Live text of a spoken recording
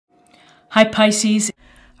Hi, Pisces.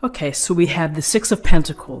 Okay, so we have the Six of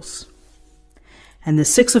Pentacles. And the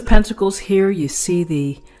Six of Pentacles here, you see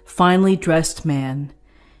the finely dressed man.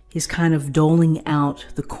 He's kind of doling out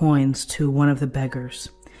the coins to one of the beggars.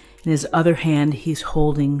 In his other hand, he's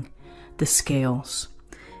holding the scales.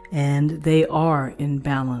 And they are in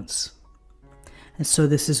balance. And so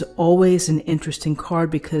this is always an interesting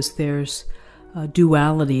card because there's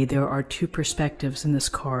duality. There are two perspectives in this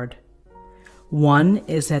card. One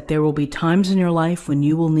is that there will be times in your life when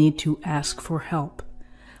you will need to ask for help,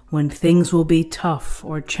 when things will be tough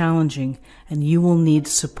or challenging and you will need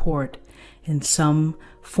support in some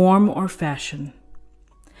form or fashion.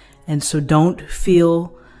 And so don't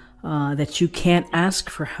feel that you can't ask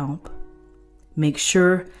for help. Make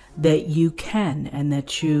sure that you can and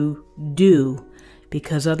that you do,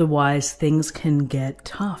 because otherwise things can get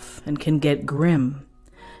tough and can get grim.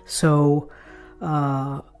 So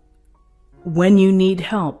when you need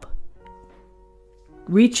help,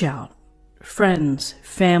 reach out. Friends,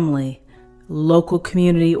 family, local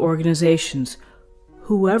community organizations,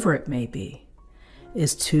 whoever it may be,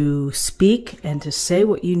 is to speak and to say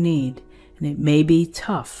what you need. And it may be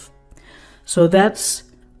tough. So that's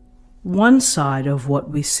one side of what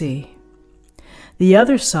we see. The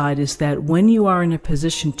other side is that when you are in a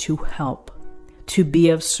position to help, to be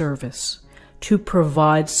of service, to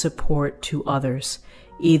provide support to others,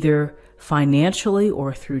 either financially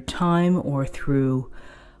or through time or through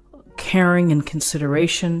caring and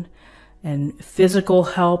consideration and physical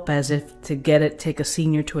help, as if to take a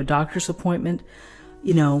senior to a doctor's appointment,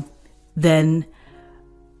 then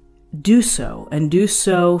do so, and do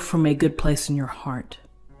so from a good place in your heart,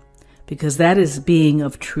 because that is being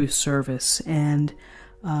of true service. And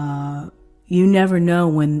you never know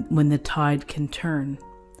when the tide can turn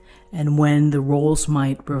and when the roles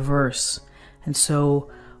might reverse. And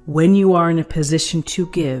so when you are in a position to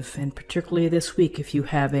give, and particularly this week, if you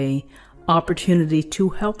have a opportunity to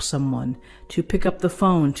help someone, to pick up the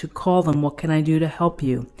phone, to call them, what can I do to help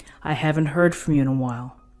you? I haven't heard from you in a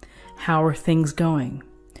while. How are things going?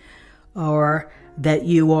 Or that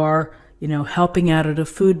you are, helping out at a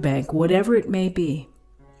food bank, whatever it may be.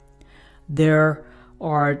 There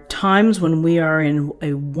are times when we are in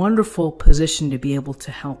a wonderful position to be able to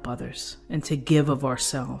help others and to give of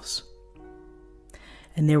ourselves.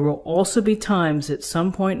 And there will also be times at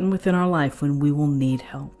some point within our life when we will need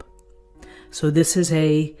help. So this is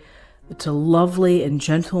it's a lovely and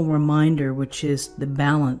gentle reminder, which is the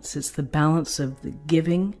balance. It's the balance of the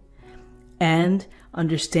giving and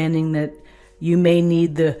understanding that you may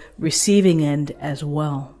need the receiving end as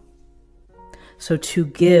well. So to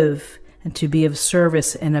give and to be of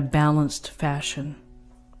service in a balanced fashion.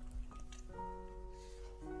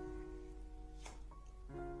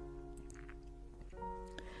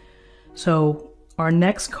 So our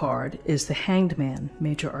next card is the Hanged Man,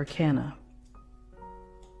 Major Arcana.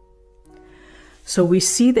 So we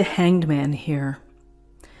see the Hanged Man here,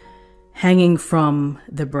 hanging from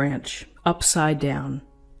the branch, upside down,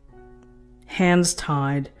 hands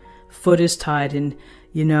tied, foot is tied, and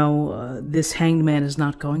this Hanged Man is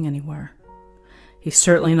not going anywhere. He's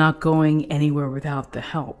certainly not going anywhere without the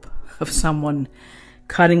help of someone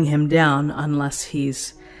cutting him down, unless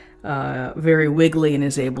he's very wiggly and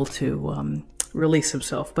is able to release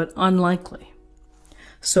himself, but unlikely.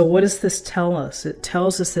 So what does this tell us? It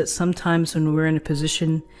tells us that sometimes when we're in a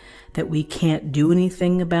position that we can't do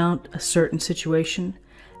anything about a certain situation,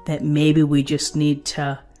 that maybe we just need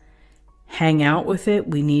to hang out with it.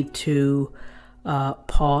 We need to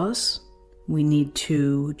pause. We need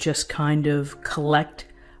to just kind of collect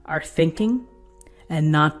our thinking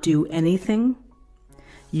and not do anything.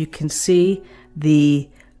 You can see the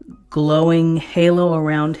glowing halo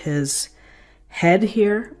around his head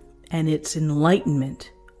here, and it's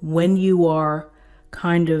enlightenment. When you are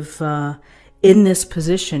kind of in this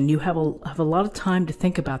position, you have a lot of time to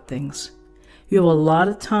think about things. You have a lot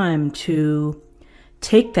of time to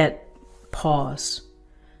take that pause,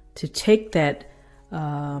 to take that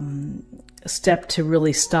step to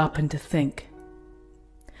really stop and to think.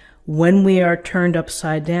 When we are turned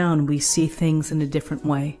upside down, we see things in a different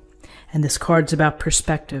way. And this card's about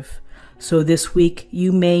perspective. So this week,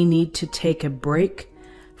 you may need to take a break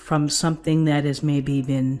from something that has maybe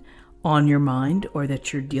been on your mind or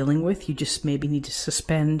that you're dealing with. You just maybe need to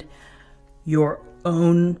suspend your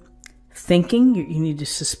own thinking. You need to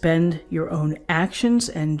suspend your own actions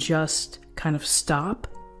and just kind of stop,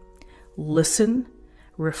 listen,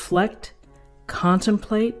 reflect,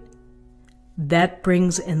 contemplate. That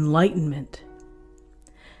brings enlightenment.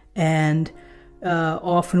 And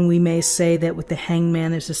often we may say that with the Hanged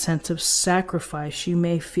Man there's a sense of sacrifice. You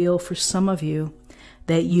may feel, for some of you,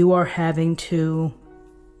 that you are having to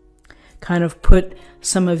kind of put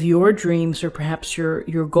some of your dreams or perhaps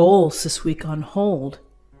your goals this week on hold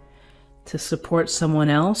to support someone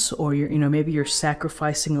else, or maybe you're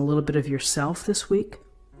sacrificing a little bit of yourself this week.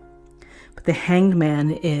 But the Hanged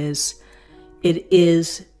Man is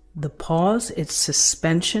the pause, it's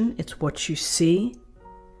suspension, it's what you see,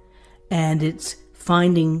 and it's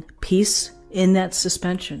finding peace in that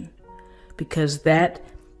suspension, because that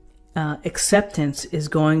acceptance is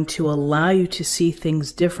going to allow you to see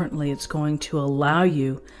things differently. It's going to allow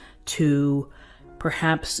you to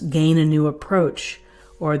perhaps gain a new approach,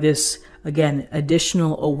 or this, again,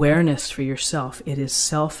 additional awareness for yourself. It is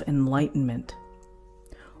self-enlightenment.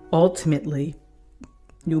 Ultimately,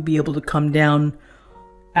 you'll be able to come down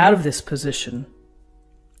out of this position,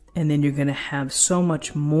 and then you're going to have so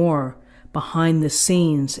much more behind the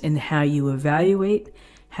scenes in how you evaluate,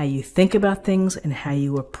 how you think about things, and how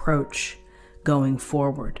you approach going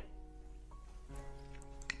forward.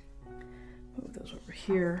 Move those over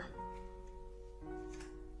here.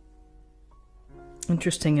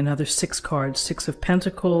 Interesting, another 6 cards. 6 of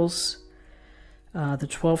Pentacles, the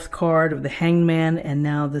 12th card of the Hanged Man, and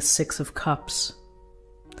now the 6 of Cups.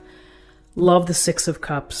 Love the 6 of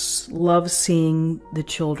Cups. Love seeing the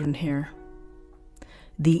children here.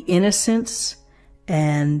 The innocence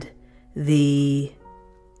and the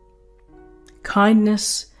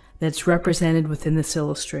kindness that's represented within this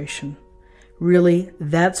illustration. Really,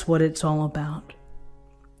 that's what it's all about.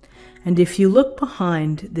 And if you look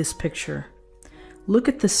behind this picture, look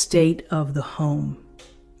at the state of the home.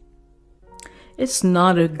 It's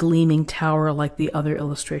not a gleaming tower like the other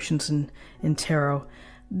illustrations in tarot.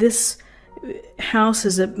 This house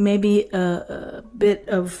is maybe a bit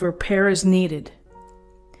of repair is needed.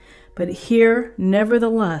 But here,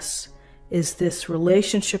 nevertheless, is this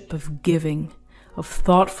relationship of giving, of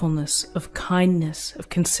thoughtfulness, of kindness, of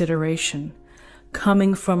consideration,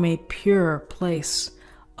 coming from a pure place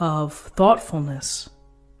of thoughtfulness,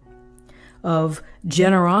 of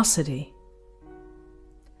generosity,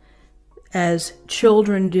 as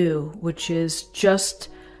children do, which is just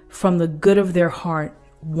from the good of their heart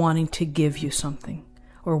wanting to give you something,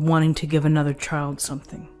 or wanting to give another child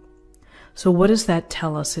something. So what does that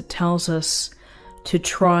tell us? It tells us to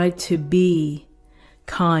try to be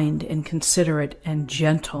kind and considerate and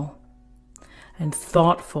gentle and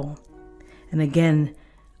thoughtful. And again,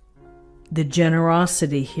 the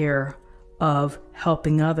generosity here of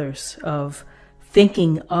helping others, of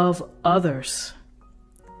thinking of others.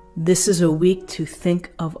 This is a week to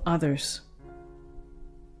think of others.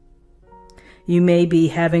 You may be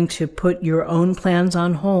having to put your own plans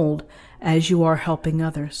on hold as you are helping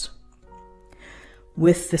others.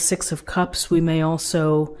 With the 6 of Cups, we may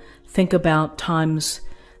also think about times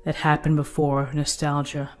that happened before,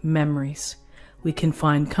 nostalgia, memories. We can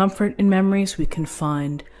find comfort in memories. We can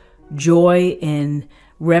find joy in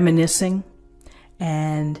reminiscing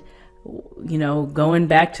and, going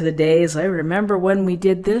back to the days. I remember when we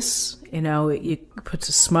did this. It puts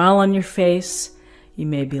a smile on your face. You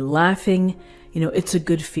may be laughing. It's a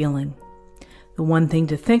good feeling. The one thing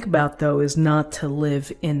to think about, though, is not to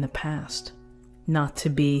live in the past. Not to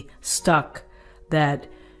be stuck that,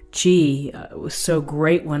 gee, it was so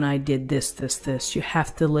great when I did this, this, this. You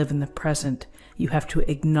have to live in the present. You have to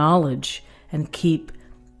acknowledge and keep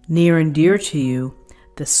near and dear to you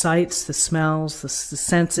the sights, the smells, the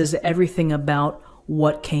senses, everything about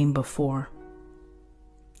what came before.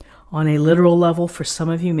 On a literal level, for some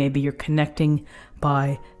of you, maybe you're connecting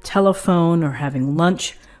by telephone or having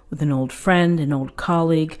lunch with an old friend, an old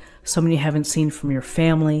colleague, someone you haven't seen from your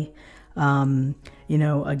family.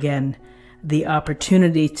 Again, the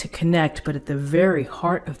opportunity to connect, but at the very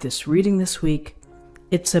heart of this reading this week,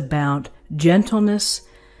 it's about gentleness,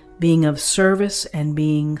 being of service, and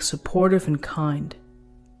being supportive and kind.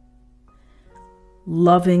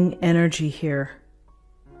 Loving energy here.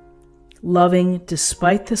 Loving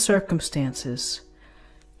despite the circumstances.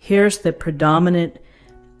 Here's the predominant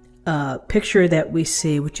picture that we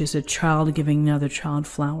see, which is a child giving another child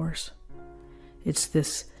flowers. It's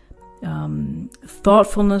this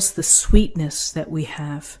thoughtfulness, the sweetness that we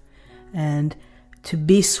have, and to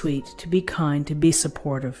be sweet, to be kind, to be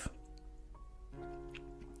supportive.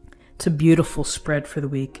 It's a beautiful spread for the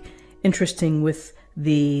week. Interesting with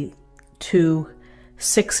the 2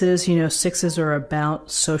 6s. 6s are about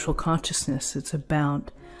social consciousness. It's about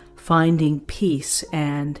finding peace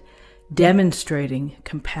and demonstrating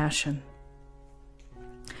compassion.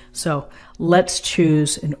 So let's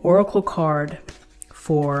choose an oracle card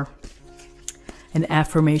for an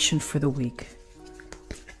affirmation for the week,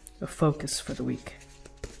 a focus for the week.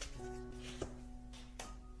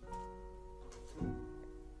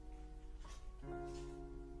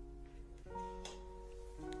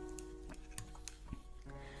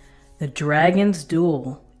 The Dragon's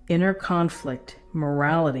Duel, inner conflict,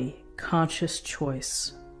 morality, conscious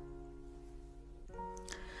choice.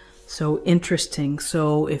 So interesting.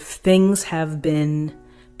 So if things have been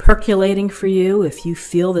percolating for you, if you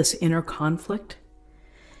feel this inner conflict,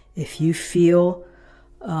 if you feel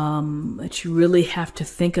that you really have to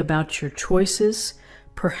think about your choices,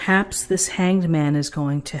 perhaps this Hanged Man is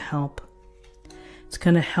going to help. It's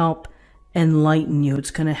going to help enlighten you. It's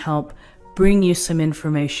going to help bring you some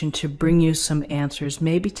information, to bring you some answers,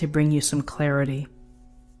 maybe to bring you some clarity.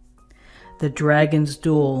 The Dragon's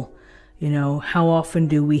Duel. You know, how often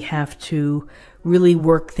do we have to really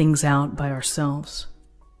work things out by ourselves?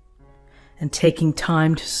 And taking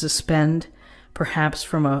time to suspend, perhaps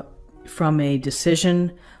from a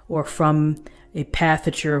decision or from a path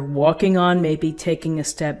that you're walking on, maybe taking a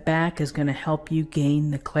step back is going to help you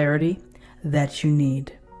gain the clarity that you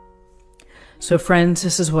need. So friends,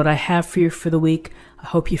 this is what I have for you for the week. I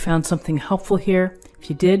hope you found something helpful here. If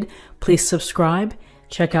you did, please subscribe,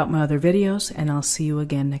 check out my other videos, and I'll see you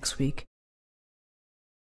again next week.